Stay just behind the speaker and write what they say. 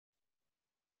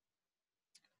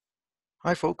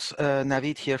Hi folks,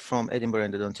 Naveed here from Edinburgh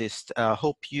Endodontist.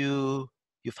 Hope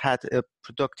you've had a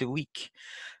productive week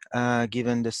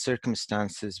given the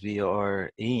circumstances we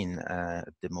are in at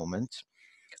the moment.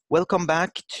 Welcome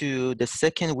back to the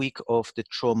second week of the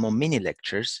trauma mini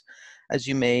lectures. As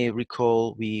you may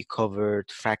recall, we covered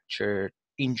fracture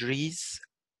injuries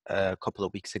a couple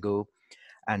of weeks ago,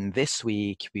 and this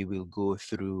week we will go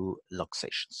through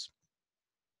luxations.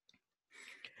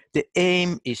 The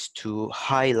aim is to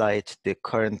highlight the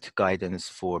current guidance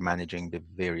for managing the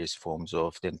various forms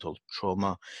of dental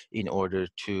trauma in order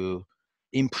to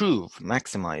improve,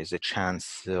 maximize the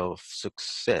chance of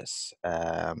success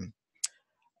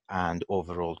and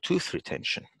overall tooth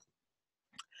retention.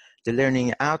 The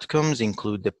learning outcomes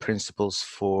include the principles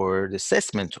for the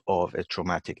assessment of a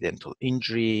traumatic dental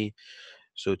injury,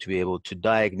 so to be able to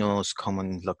diagnose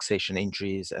common luxation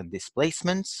injuries and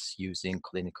displacements using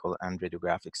clinical and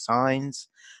radiographic signs,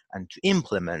 and to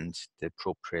implement the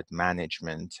appropriate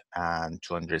management and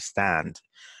to understand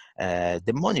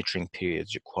the monitoring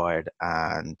periods required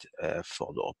and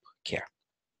follow-up care.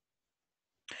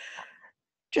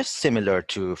 Just similar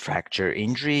to fracture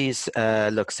injuries,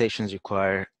 luxations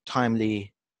require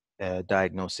timely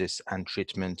diagnosis and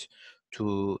treatment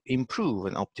to improve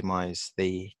and optimize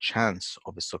the chance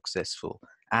of a successful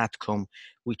outcome,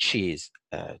 which is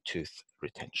tooth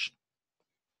retention.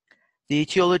 The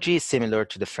etiology is similar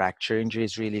to the fracture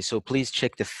injuries, really, so please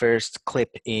check the first clip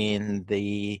in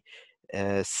the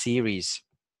series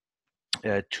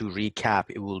to recap.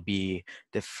 It will be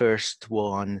the first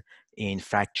one in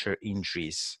fracture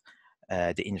injuries,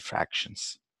 the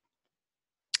infractions.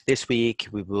 This week,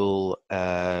 we will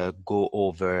go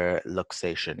over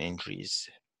luxation injuries.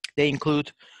 They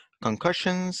include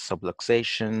concussions,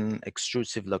 subluxation,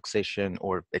 extrusive luxation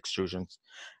or extrusions,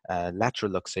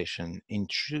 lateral luxation,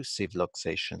 intrusive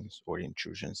luxations or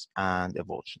intrusions, and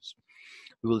avulsions.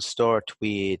 We will start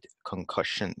with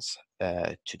concussions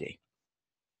today.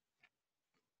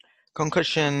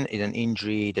 Concussion is an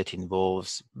injury that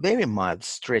involves very mild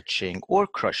stretching or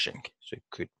crushing, so it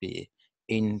could be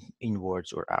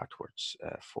inwards or outwards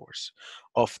force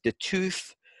of the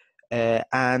tooth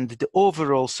and the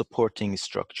overall supporting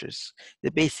structures,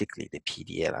 basically the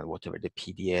PDL and whatever the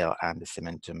PDL and the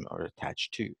cementum are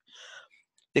attached to.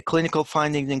 The clinical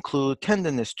findings include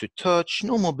tenderness to touch,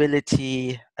 no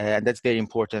mobility, and that's very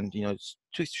important.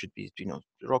 Tooth should be,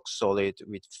 rock solid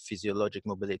with physiologic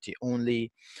mobility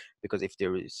only, because if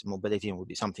there is mobility, it would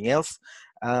be something else.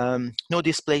 No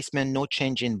displacement, no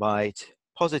change in bite,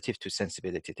 positive to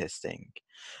sensibility testing.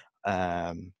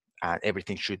 And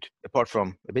everything should, apart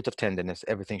from a bit of tenderness,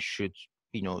 everything should,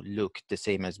 look the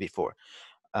same as before.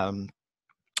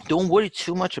 Don't worry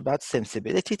too much about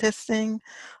sensibility testing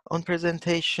on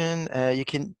presentation. You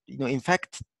can, in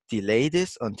fact, delay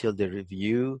this until the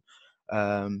review,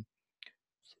 and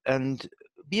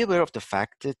be aware of the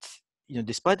fact that,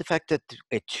 despite the fact that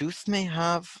a tooth may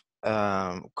have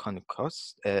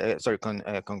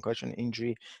concussion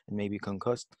injury and maybe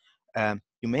concussed,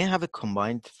 you may have a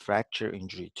combined fracture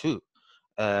injury too.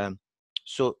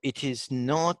 So it is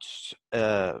not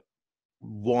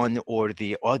one or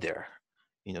the other.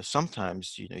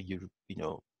 Sometimes you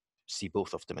see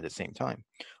both of them at the same time.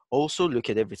 Also look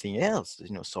at everything else,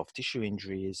 soft tissue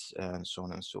injuries and so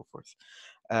on and so forth.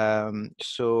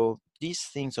 So these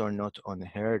things are not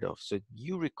unheard of. So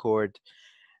you record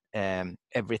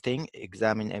everything,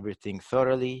 examine everything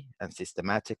thoroughly and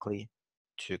systematically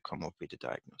to come up with a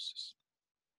diagnosis.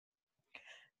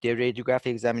 The radiographic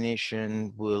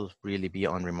examination will really be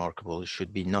unremarkable. It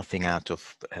should be nothing out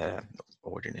of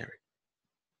ordinary.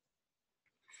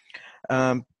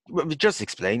 We just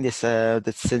explained this,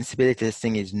 that sensibility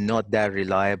testing is not that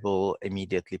reliable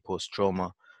immediately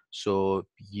post-trauma, so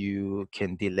you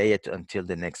can delay it until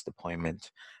the next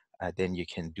appointment. Then you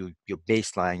can do your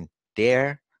baseline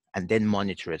there and then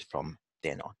monitor it from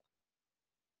then on.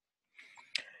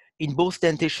 In both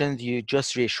dentitions, you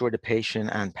just reassure the patient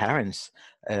and parents,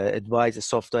 advise a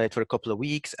soft diet for a couple of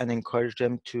weeks and encourage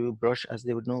them to brush as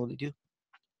they would normally do.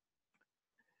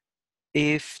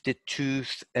 If the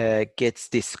tooth gets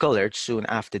discolored soon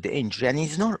after the injury, and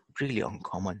it's not really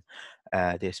uncommon,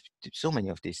 there's so many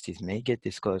of these teeth may get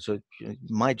discolored, so you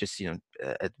might just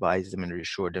advise them and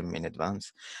reassure them in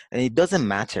advance. And it doesn't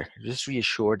matter, just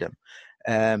reassure them.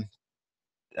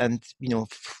 And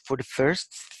for the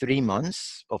first 3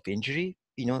 months of injury,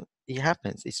 it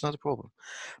happens. It's not a problem.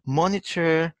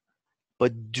 Monitor,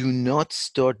 but do not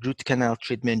start root canal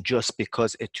treatment just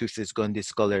because a tooth is gone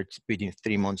discolored within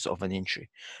 3 months of an injury.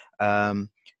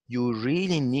 You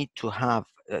really need to have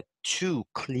two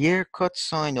clear-cut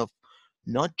sign of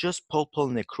not just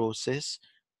pulpal necrosis,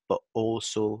 but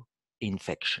also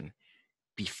infection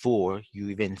before you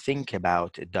even think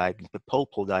about a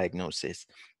pulpal diagnosis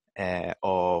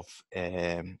of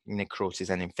necrosis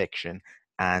and infection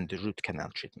and root canal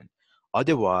treatment.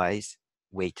 Otherwise,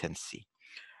 wait and see.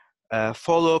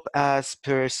 Follow up as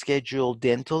per scheduled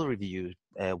dental review,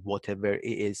 whatever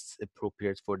is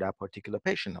appropriate for that particular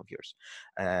patient of yours.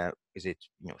 Is it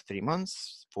 3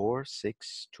 months, 4,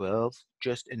 6, 12?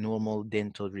 Just a normal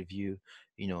dental review,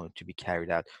 to be carried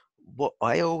out. What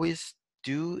I always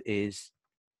do is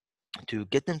to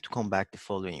get them to come back the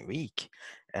following week,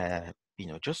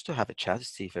 just to have a chat to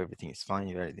see if everything is fine,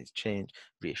 if everything's changed,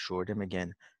 reassure them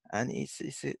again, and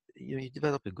you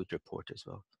develop a good rapport as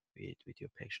well with your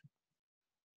patient.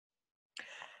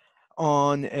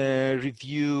 On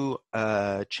review,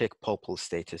 check pulpal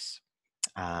status,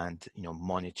 and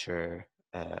monitor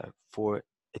for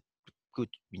a good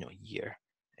year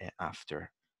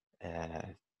after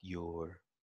your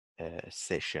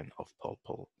session of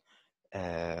pulpal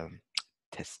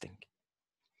testing.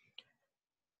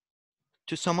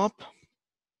 To sum up,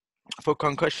 for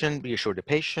concussion, reassure the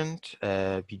patient.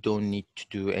 You don't need to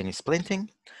do any splinting,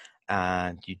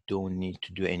 and you don't need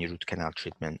to do any root canal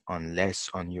treatment unless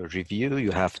on your review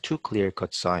you have 2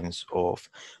 clear-cut signs of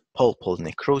pulpal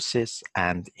necrosis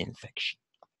and infection.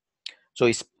 So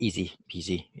it's easy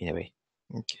peasy in a way.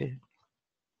 Okay.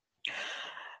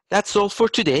 That's all for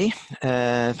today.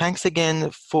 Thanks again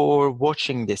for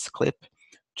watching this clip.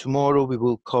 Tomorrow we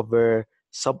will cover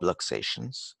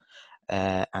subluxations,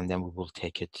 and then we will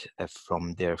take it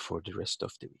from there for the rest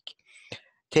of the week.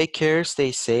 Take care,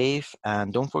 stay safe,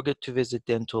 and don't forget to visit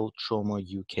Dental Trauma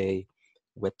UK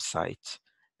website,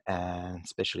 and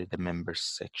especially the members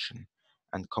section.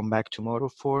 And come back tomorrow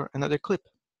for another clip.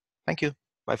 Thank you.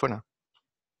 Bye for now.